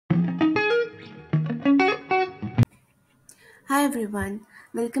Hi everyone,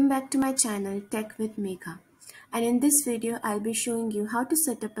 welcome back to my channel Tech with Megha. And in this video, I'll be showing you how to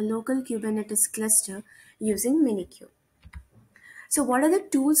set up a local Kubernetes cluster using Minikube. So what are the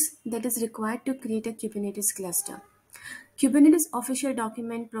tools that is required to create a Kubernetes cluster? Kubernetes official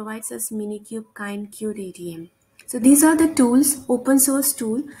document provides us Minikube kind QDTM. So these are the tools, open source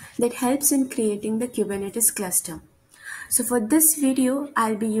tool that helps in creating the Kubernetes cluster. So for this video,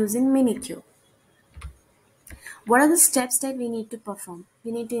 I'll be using Minikube. What are the steps that we need to perform?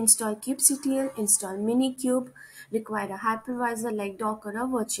 We need to install kubectl, install Minikube, require a hypervisor like Docker or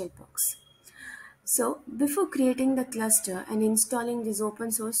VirtualBox. So before creating the cluster and installing this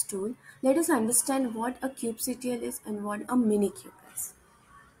open source tool, let us understand what a kubectl is and what a Minikube is.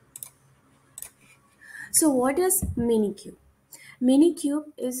 So what is Minikube? Minikube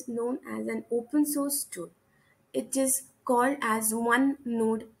is known as an open source tool. It is called as one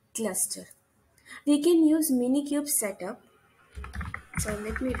node cluster. We can use Minikube setup. So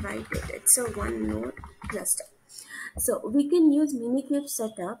let me write it. It's a one node cluster. So we can use Minikube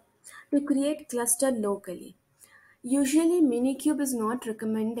setup to create cluster locally. Usually Minikube is not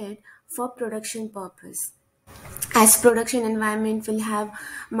recommended for production purpose. As production environment will have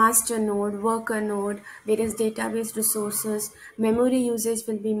master node, worker node, various database resources, memory usage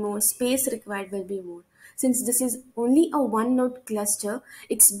will be more, space required will be more. Since this is only a one node cluster,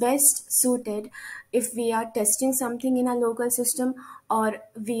 it's best suited if we are testing something in a local system or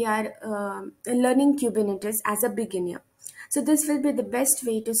we are learning Kubernetes as a beginner. So this will be the best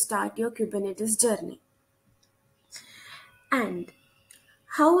way to start your Kubernetes journey. And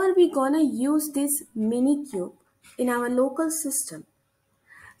how are we gonna use this Minikube in our local system?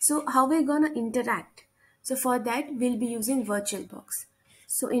 So how we're gonna interact? So for that we'll be using VirtualBox.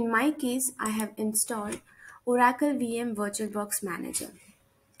 So in my case, I have installed Oracle VM VirtualBox Manager.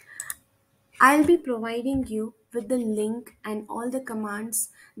 I'll be providing you with the link and all the commands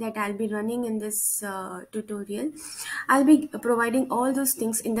that I'll be running in this tutorial. I'll be providing all those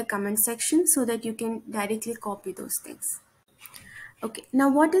things in the comment section so that you can directly copy those things. Okay, now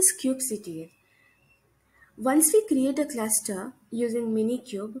what is kubectl? Once we create a cluster using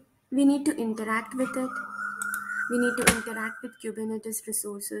Minikube, we need to interact with it. We need to interact with Kubernetes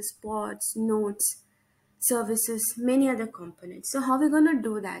resources, pods, nodes, services, many other components. So how are we going to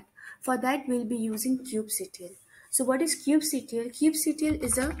do that? For that, we'll be using kubectl. So what is kubectl? Kubectl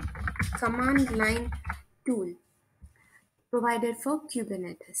is a command line tool provided for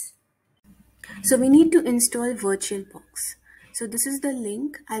Kubernetes. So we need to install VirtualBox. So this is the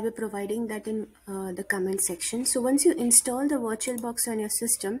link. I'll be providing that in the comment section. So once you install the VirtualBox on your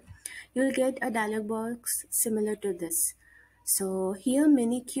system, you'll get a dialog box similar to this. So here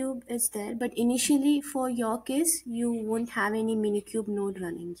Minikube is there, but initially for your case, you won't have any Minikube node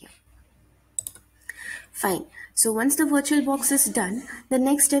running here. Fine. So once the VirtualBox is done, the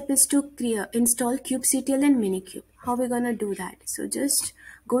next step is to install kubectl and Minikube. How are we gonna do that? So just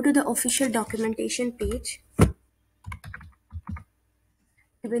go to the official documentation page,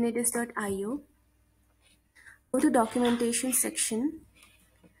 kubernetes.io. Go to documentation section,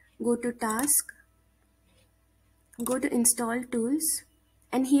 go to task, go to install tools,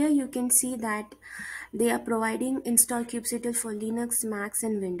 and here you can see that they are providing install kubectl for Linux, Macs,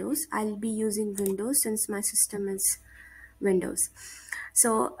 and Windows. I'll be using Windows since my system is Windows.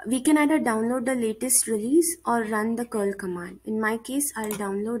 So we can either download the latest release or run the curl command. In my case, I'll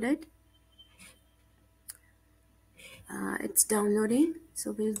download it. It's downloading.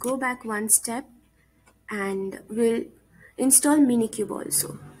 So we'll go back one step and we'll install Minikube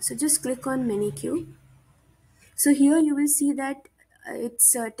also. So just click on Minikube. So here you will see that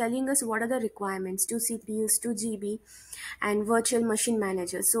it's telling us what are the requirements: 2 CPUs, 2 GB, and virtual machine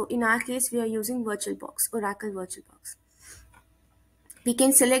manager. So in our case, we are using VirtualBox, Oracle VirtualBox. We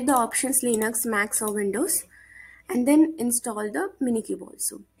can select the options Linux, Macs, or Windows, and then install the Minikube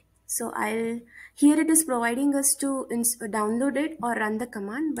also. So here it is providing us to download it or run the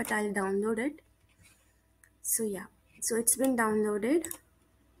command, but I'll download it. So yeah, so it's been downloaded.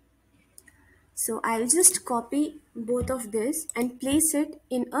 So I'll just copy both of this and place it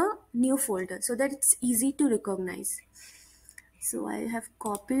in a new folder so that it's easy to recognize. So I have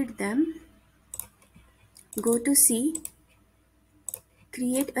copied them. Go to C,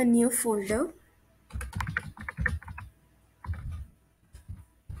 create a new folder.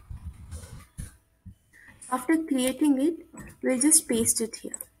 After creating it, we'll just paste it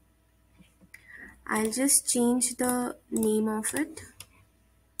here. I'll just change the name of it,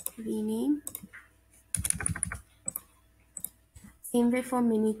 rename. Same way for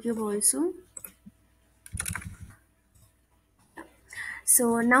Minikube also.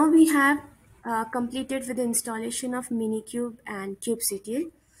 So now we have completed with the installation of Minikube and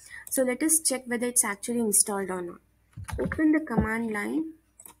kubectl. So let us check whether it's actually installed or not. Open the command line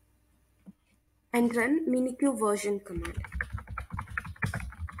and run Minikube version command.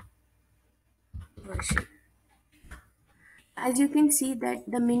 Version. As you can see that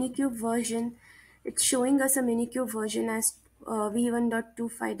the Minikube version, it's showing us a Minikube version as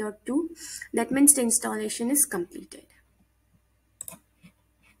v1.25.2. That means the installation is completed.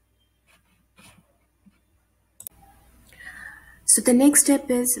 So the next step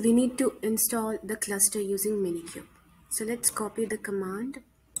is we need to install the cluster using Minikube. So let's copy the command.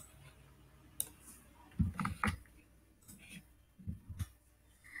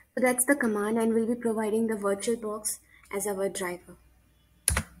 So that's the command, and we'll be providing the VirtualBox as our driver.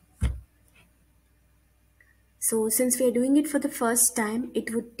 So since we are doing it for the first time,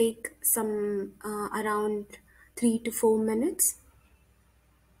 it would take some around 3 to 4 minutes.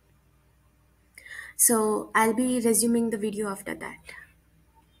 So I'll be resuming the video after that.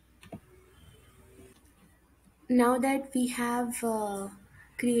 Now that we have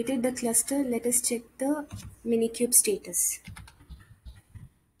created the cluster, let us check the Minikube status.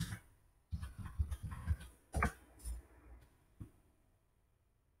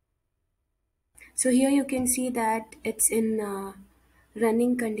 So here you can see that it's in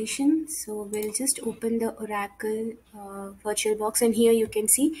running condition. So we'll just open the Oracle VirtualBox, and here you can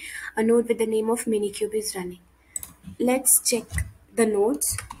see a node with the name of Minikube is running. Let's check the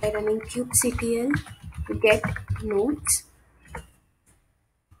nodes by running kubectl get nodes.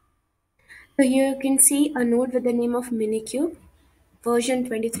 So here you can see a node with the name of Minikube. Version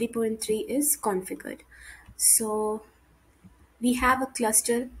 23.3 is configured. So we have a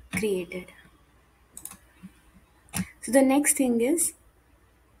cluster created. So the next thing is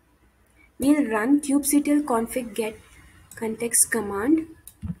we'll run kubectl config get context command.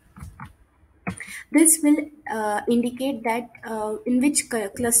 This will indicate that in which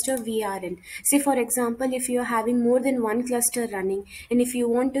cluster we are in. Say for example, if you are having more than one cluster running and if you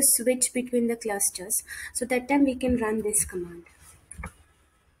want to switch between the clusters, so that time we can run this command.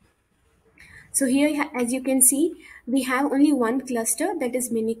 So here, as you can see, we have only one cluster, that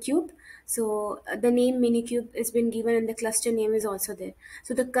is Minikube. So the name Minikube has been given and the cluster name is also there.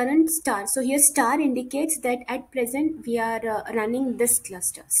 So the current star, so here star indicates that at present we are running this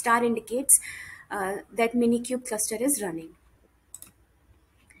cluster. Star indicates that Minikube cluster is running.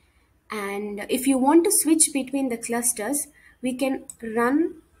 And if you want to switch between the clusters, we can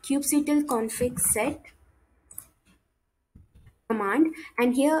run kubectl config set command,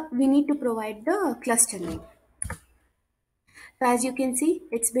 and here we need to provide the cluster name. So as you can see,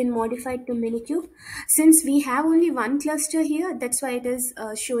 it's been modified to Minikube. Since we have only one cluster here, that's why it is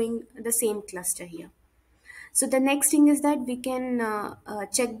showing the same cluster here. So the next thing is that we can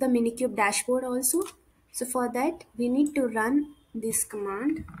check the Minikube dashboard also. So for that, we need to run this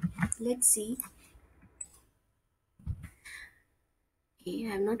command. Let's see. Okay,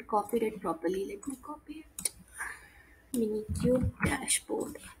 I have not copied it properly. Let me copy it. Minikube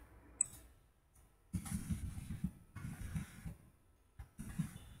dashboard.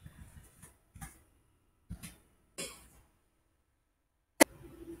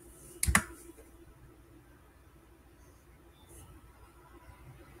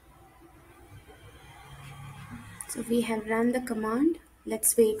 So we have run the command.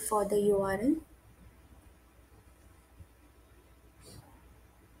 Let's wait for the URL.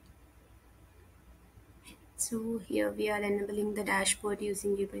 So here we are enabling the dashboard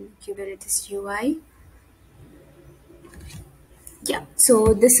using Kubernetes UI. Yeah,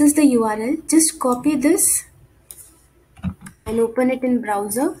 so this is the URL. Just copy this and open it in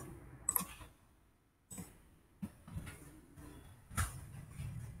browser.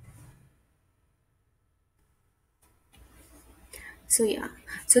 So yeah,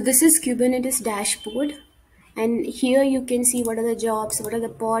 so this is Kubernetes dashboard, and here you can see what are the jobs, what are the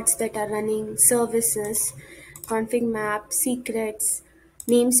pods that are running, services, config map, secrets,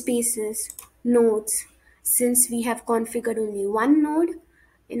 namespaces, nodes. Since we have configured only one node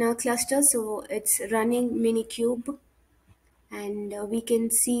in our cluster, so it's running Minikube, and we can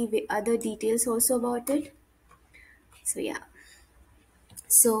see the other details also about it. So yeah,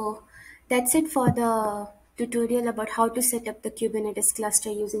 so that's it for the tutorial about how to set up the Kubernetes cluster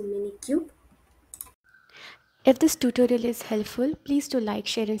using Minikube. If this tutorial is helpful, please do like,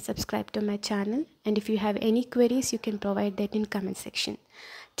 share and subscribe to my channel. And if you have any queries, you can provide that in comment section.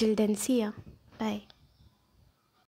 Till then, see ya. Bye.